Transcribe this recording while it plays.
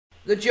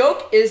The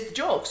joke is the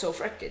joke, so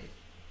frickin'.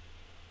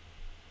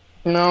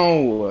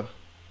 No.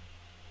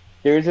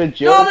 There's a No,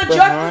 joke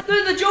behind.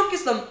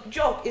 the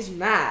joke is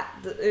Matt.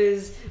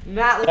 Is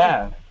Matt like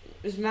Yeah. is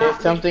There's Matt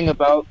like, something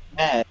about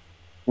that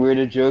where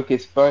the joke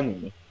is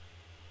funny.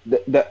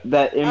 That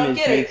I don't image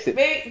get makes it. it.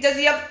 Maybe does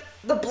he have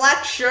the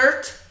black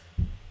shirt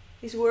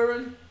he's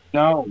wearing?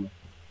 No,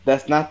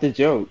 that's not the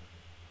joke.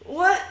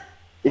 What?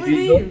 What If do you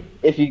you go, mean?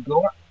 if you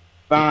go,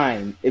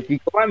 fine. If you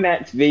go on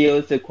Matt's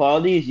videos, the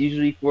quality is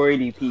usually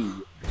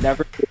 480p,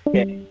 never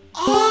 4K.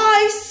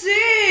 I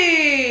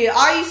see.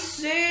 I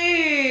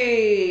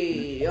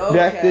see. Okay.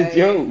 That's the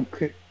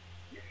joke.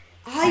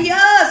 Ah,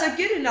 yes, I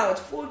get it now.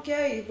 It's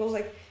 4K. It goes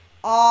like,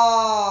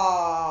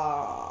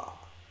 ah,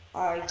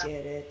 I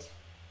get it.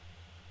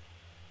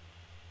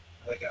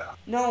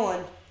 No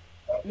one,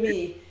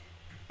 me.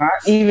 Not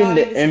even Not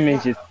the even-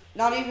 image is.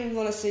 Not even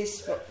gonna say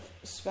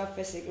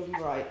specific.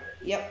 I'm right.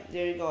 Yep,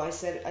 there you go. I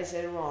said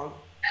it wrong.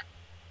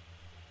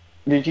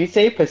 Did you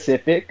say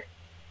Pacific?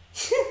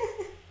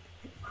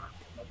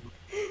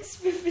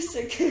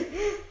 Specific.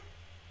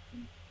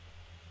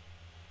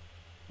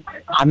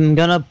 I'm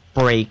gonna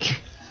break.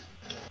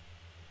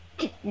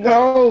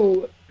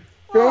 No.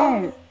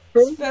 Don't.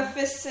 Don't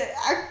Specific.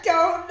 I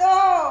don't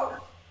know.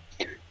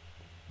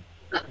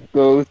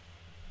 go.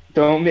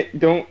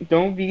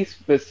 Don't be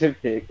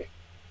specific.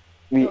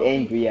 Be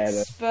angry at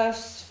us.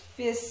 Specific.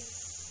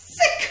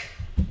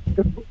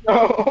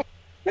 No.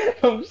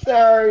 I'm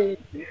sorry.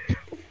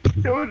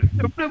 Don't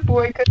the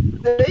boy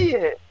could say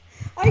it.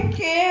 I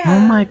can't. Oh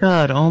my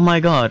god, oh my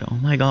god, oh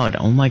my god,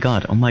 oh my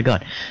god, oh my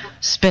god.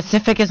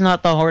 Specific is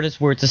not the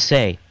hardest word to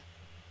say.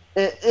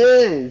 It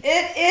is.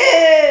 It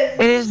is.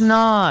 It is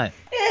not.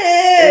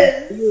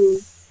 It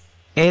is.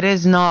 It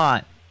is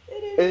not.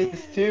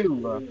 It's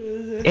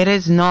too. It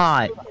is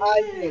not.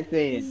 I can't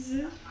say it.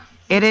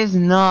 It is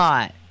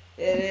not.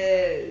 It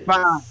is.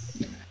 Fine.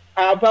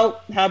 How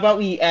about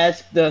we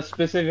ask the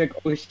specific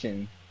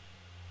question?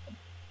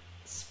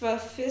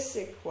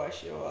 Specific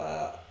question.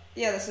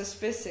 Yeah, that's a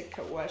specific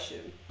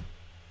question.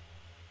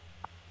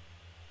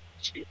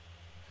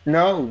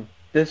 No.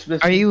 The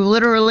specific. Are you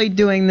literally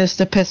doing this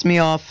to piss me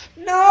off?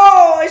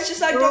 No, it's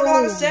just I don't know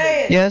how to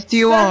say it. Yes,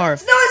 you are. No,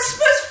 it's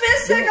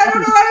specific. I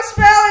don't know how to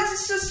spell it.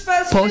 It's just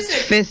specific.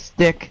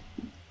 Post-fistic.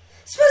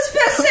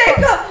 Specific.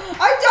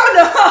 I don't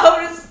know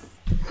how to.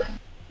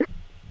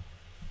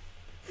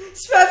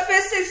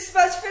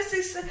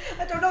 Specific.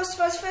 I don't know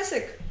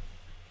specific.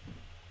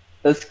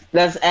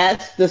 Let's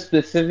ask the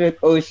specific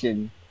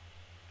ocean.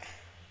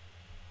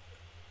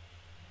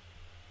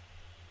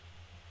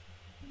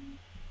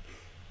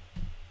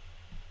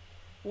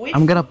 Wait.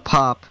 I'm gonna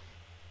pop.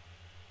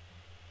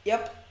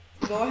 Yep.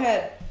 Go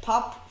ahead.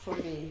 Pop for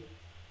me.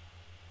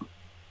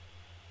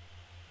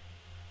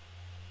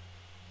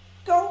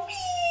 Go. Wee!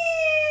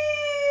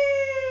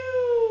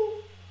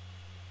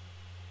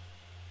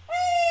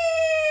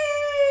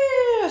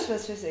 Wee!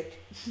 Specific.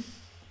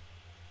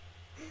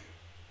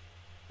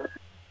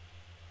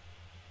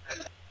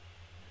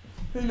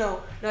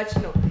 No, not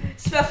no.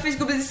 Specific.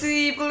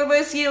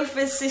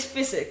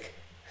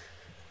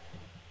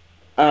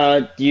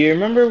 Do you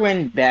remember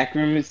when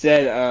Backroom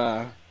said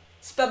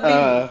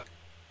Spabi.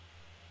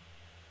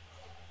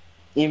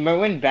 you remember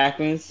when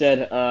Backroom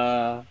said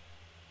Yeah,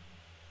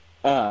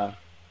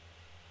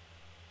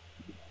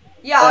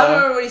 I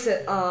remember what he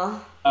said. I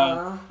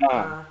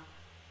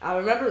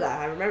remember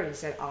that. I remember he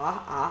said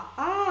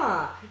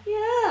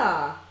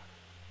yeah.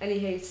 And he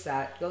hates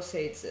that. Ghost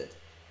hates it.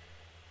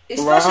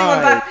 Especially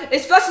Right.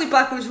 especially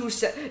Backwards who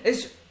said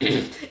is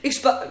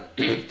fuck.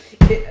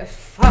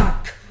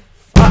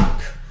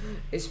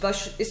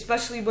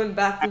 Especially when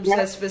Backwards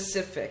says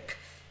specific.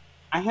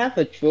 I have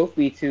a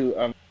trophy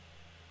to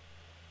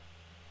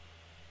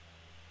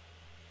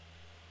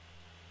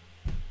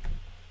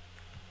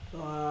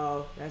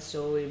Wow, that's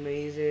so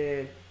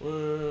amazing.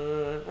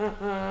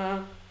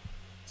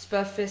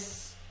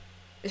 Specific.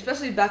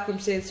 Especially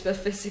Backwards saying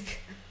specific.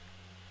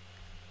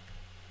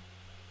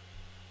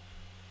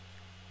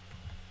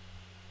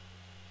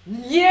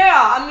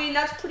 Yeah, I mean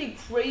that's pretty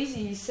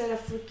crazy. He said a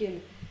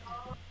freaking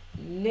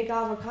Nick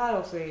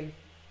Avocado thing.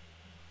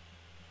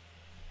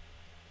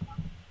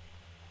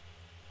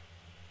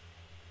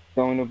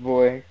 Stoner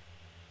Boy.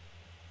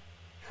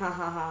 Ha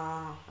ha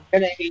ha.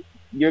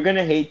 You're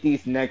gonna hate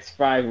these next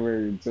 5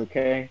 words,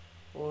 okay?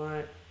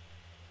 What?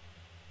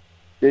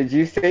 Did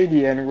you say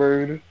the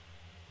N-word?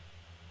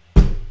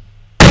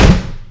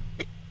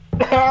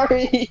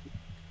 Sorry.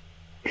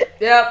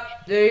 Yep,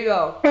 there you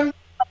go.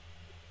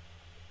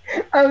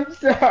 I'm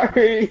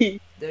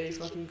sorry. There you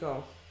fucking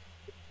go.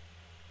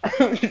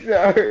 I'm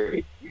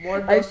sorry.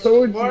 More I dust,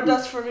 told more you.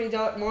 dust for me.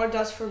 More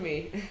dust for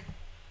me.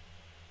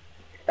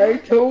 I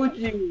told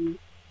you.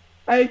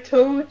 I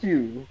told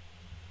you.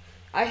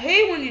 I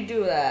hate when you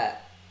do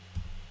that.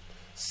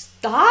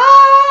 Stop!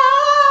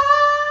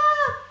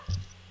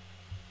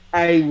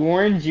 I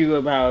warned you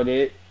about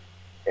it,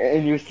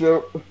 and you're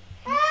so.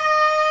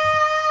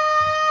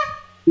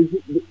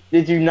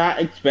 Did you not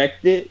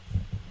expect it?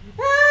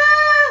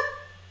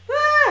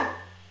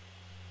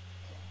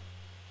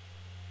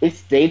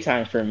 It's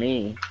daytime for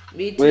me.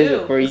 Me What is it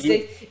too. for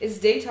you? It's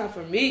daytime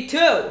for me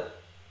too.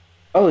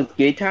 Oh, it's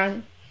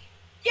daytime?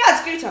 Yeah,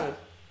 it's daytime.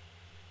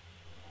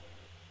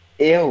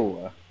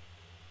 Ew.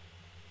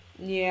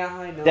 Yeah,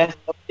 I know. That's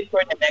only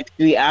for the next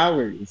 3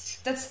 hours.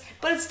 But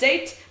it's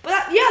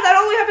that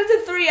only happens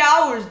in 3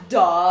 hours,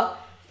 duh.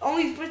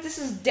 But this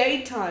is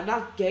daytime,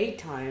 not gay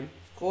time,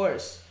 of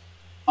course.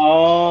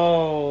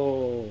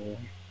 Oh.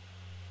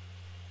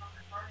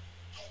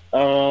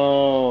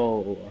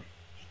 Oh.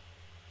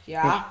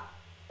 Yeah.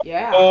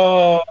 Yeah.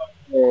 Oh.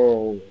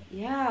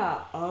 Yeah.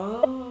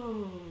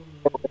 Oh.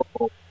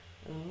 Oh.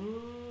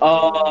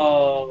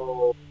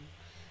 Oh.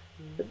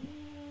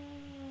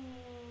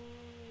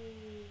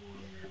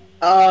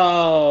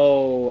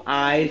 Oh.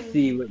 I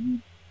see what you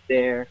did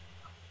there.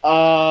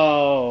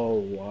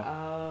 Oh.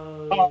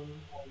 Oh.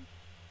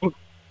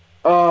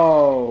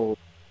 Oh.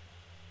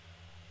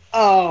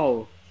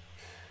 Oh.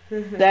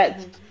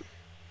 That's.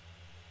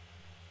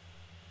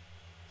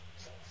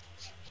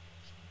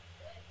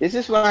 This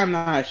is why I'm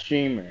not a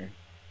streamer.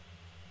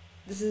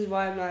 This is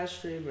why I'm not a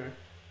streamer.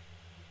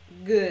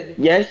 Good.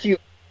 Yes, you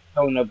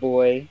are, Kona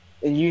boy,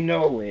 and you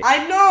know it.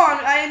 I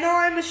know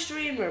I'm a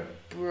streamer,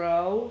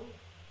 bro.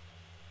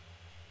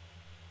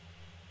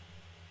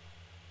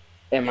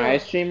 Am I a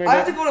streamer? I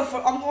have to though? go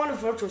to. I'm going to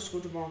virtual school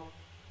tomorrow.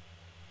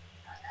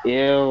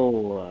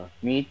 Ew.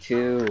 Me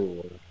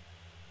too.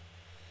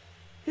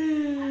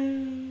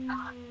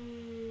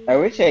 I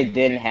wish I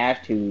didn't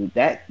have to.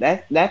 That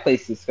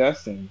place is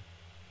disgusting.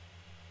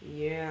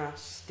 Yeah,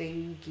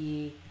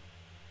 stinky.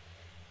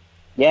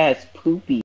 Yeah, it's poopy.